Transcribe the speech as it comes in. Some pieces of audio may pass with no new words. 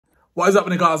What is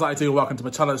happening, guys? I do. Welcome to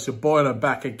my channel. It's your boy and I'm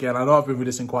back again. I know I've been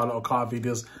releasing quite a lot of car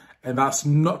videos and that's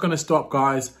not going to stop,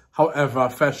 guys. However,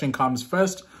 fashion comes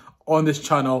first on this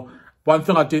channel. One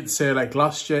thing I did say like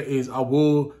last year is I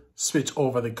will switch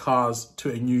over the cars to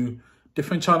a new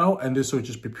different channel, and this will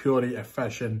just be purely a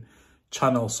fashion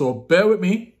channel. So bear with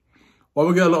me while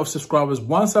we get a lot of subscribers.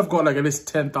 Once I've got like at least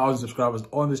 10,000 subscribers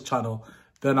on this channel,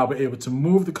 then I'll be able to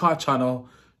move the car channel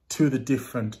to the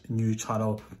different new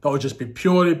channel that will just be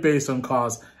purely based on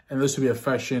cars, and this will be a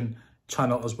fashion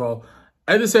channel as well.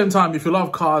 At the same time, if you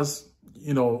love cars,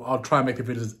 you know, I'll try and make the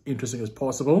videos as interesting as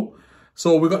possible.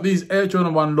 So we got these Air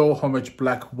Jordan 1 Low Homage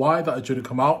Black White that are due to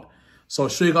come out. So I'll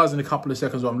show you guys in a couple of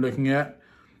seconds what I'm looking at.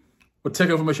 We'll take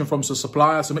information from the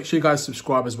supplier, so make sure you guys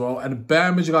subscribe as well. And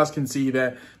bam, as you guys can see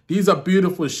there, these are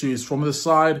beautiful shoes. From the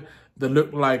side, they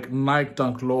look like Nike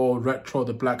Dunk Low Retro,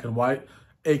 the black and white,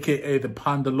 aka the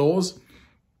Panda Lows.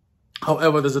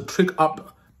 However, there's a trick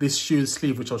up this shoe's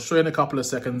sleeve, which I'll show you in a couple of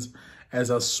seconds as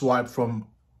I swipe from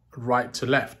right to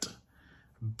left.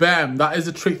 Bam, that is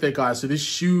the trick there, guys. So this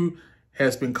shoe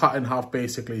has been cut in half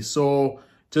basically. So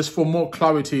just for more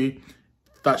clarity,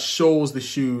 that shows the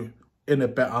shoe in a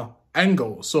better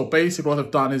angle. So basically what they've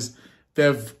done is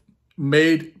they've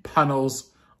made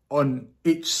panels on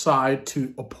each side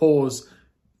to oppose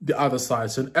the other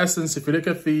side. So in essence, if you look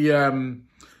at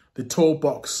the toe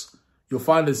box, you'll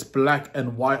find it's black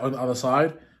and white on the other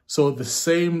side. So the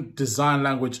same design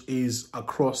language is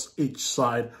across each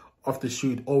side of the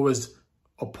shoe. It always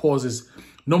opposes.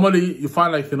 Normally you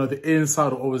find like, you know, the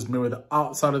inside will always mirror the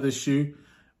outside of the shoe.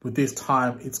 With this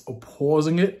time, it's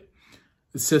opposing it.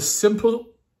 It's a simple,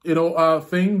 you know,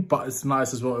 thing, but it's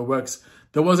nice as well. It works.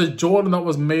 There was a Jordan that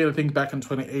was made, I think, back in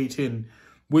 2018,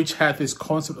 which had this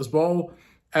concept as well,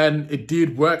 and it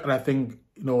did work. And I think,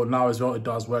 you know, now as well, it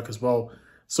does work as well.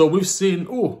 So we've seen,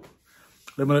 oh,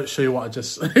 let me show you what I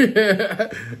just,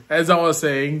 as I was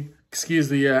saying, excuse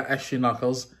the ashy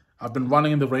knuckles. I've been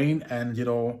running in the rain and, you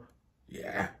know,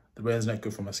 yeah, the rain's not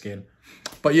good for my skin.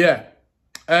 But yeah,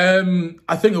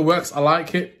 I think it works. I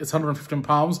like it. It's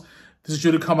 £115. This is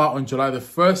due to come out on July the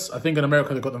 1st. I think in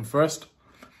America, they got them first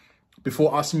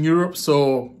before us in Europe.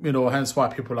 So, you know, hence why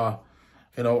people are,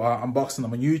 you know, unboxing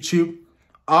them on YouTube.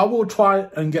 I will try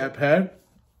and get a pair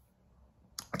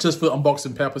just for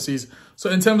unboxing purposes. So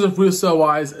in terms of resale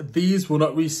wise, these will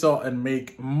not resell and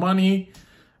make money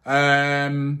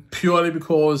purely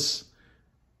because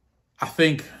I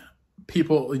think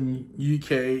people in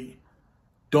UK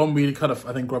don't really kind of,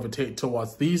 I think, gravitate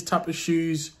towards these type of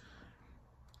shoes.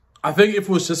 I think if it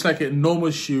was just like a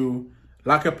normal shoe,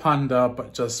 like a Panda,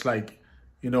 but just like,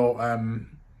 you know,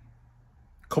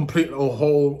 complete or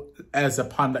whole as a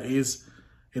Panda is,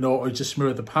 you know, or just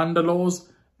mirror the Panda Lows,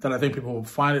 then I think people will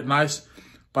find it nice.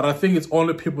 But I think it's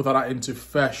only people that are into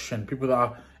fashion, people that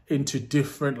are into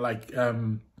different like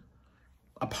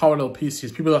apparel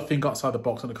pieces, people that think outside the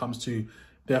box when it comes to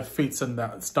their fits and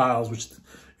their styles, which,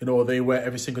 you know, they wear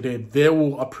every single day. They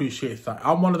will appreciate that.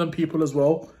 I'm one of them people as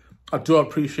well. I do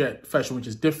appreciate fashion which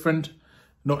is different,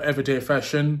 not everyday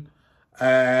fashion.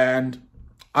 And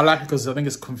I like it because I think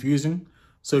it's confusing.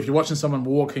 So if you're watching someone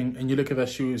walking and you look at their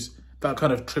shoes, that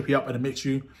kind of trip you up and it makes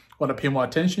you want to pay more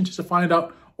attention just to find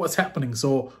out what's happening.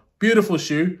 So beautiful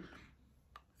shoe.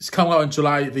 It's coming out on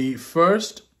July the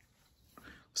 1st.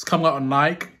 It's coming out on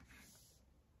Nike.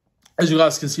 As you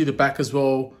guys can see the back as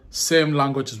well, same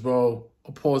language as well,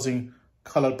 opposing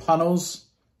colored panels.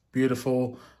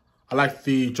 Beautiful. I like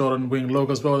the Jordan Wing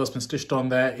logo as well that's been stitched on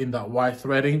there in that white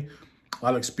threading.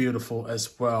 That looks beautiful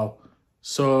as well.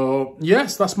 So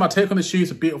yes, that's my take on the shoe.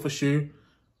 It's a beautiful shoe.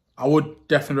 I would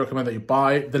definitely recommend that you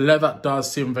buy it. The leather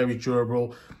does seem very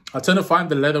durable. I tend to find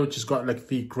the leather which has got like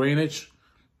the grainage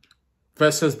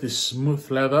versus the smooth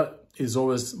leather is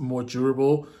always more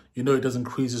durable. You know, it doesn't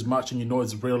crease as much and you know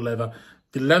it's real leather.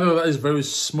 The leather that is very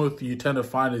smooth, you tend to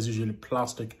find is usually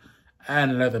plastic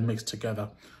and leather mixed together.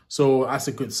 So that's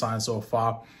a good sign so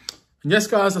far. And yes,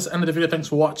 guys, that's the end of the video. Thanks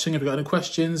for watching. If you've got any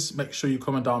questions, make sure you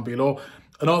comment down below.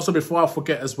 And also, before I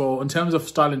forget as well, in terms of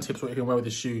styling tips, what you can wear with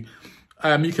this shoe,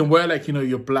 you can wear like, you know,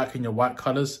 your black and your white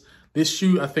colors. This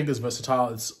shoe, I think, is versatile.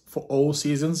 It's for all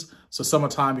seasons. So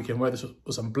summertime, you can wear this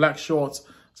with some black shorts,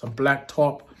 some black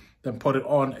top, then put it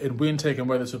on. In winter, you can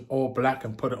wear this with all black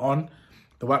and put it on.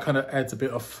 The white kind of adds a bit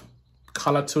of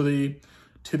color to the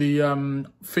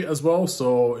fit as well.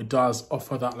 So it does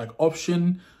offer that like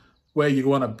option where you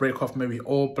want to break off maybe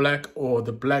all black, or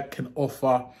the black can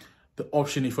offer the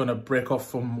option if you want to break off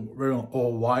from wearing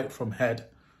all white from head,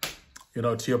 you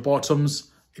know, to your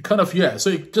bottoms. It kind of, yeah, so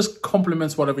it just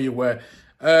complements whatever you wear.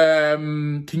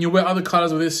 Can you wear other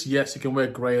colors with this? Yes, you can wear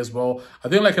gray as well. I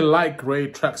think like a light gray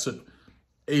tracksuit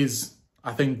is,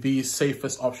 I think, the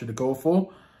safest option to go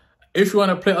for. If you want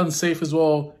to play it unsafe as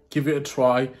well, give it a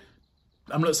try.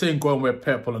 I'm not saying go and wear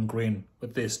purple and green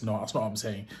with this. No, that's not what I'm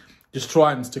saying. Just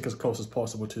try and stick as close as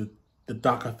possible to the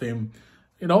darker theme,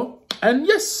 you know. And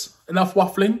yes, enough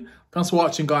waffling. Thanks for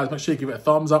watching, guys. Make sure you give it a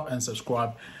thumbs up and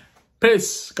subscribe.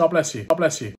 Peace. God bless you. God bless you.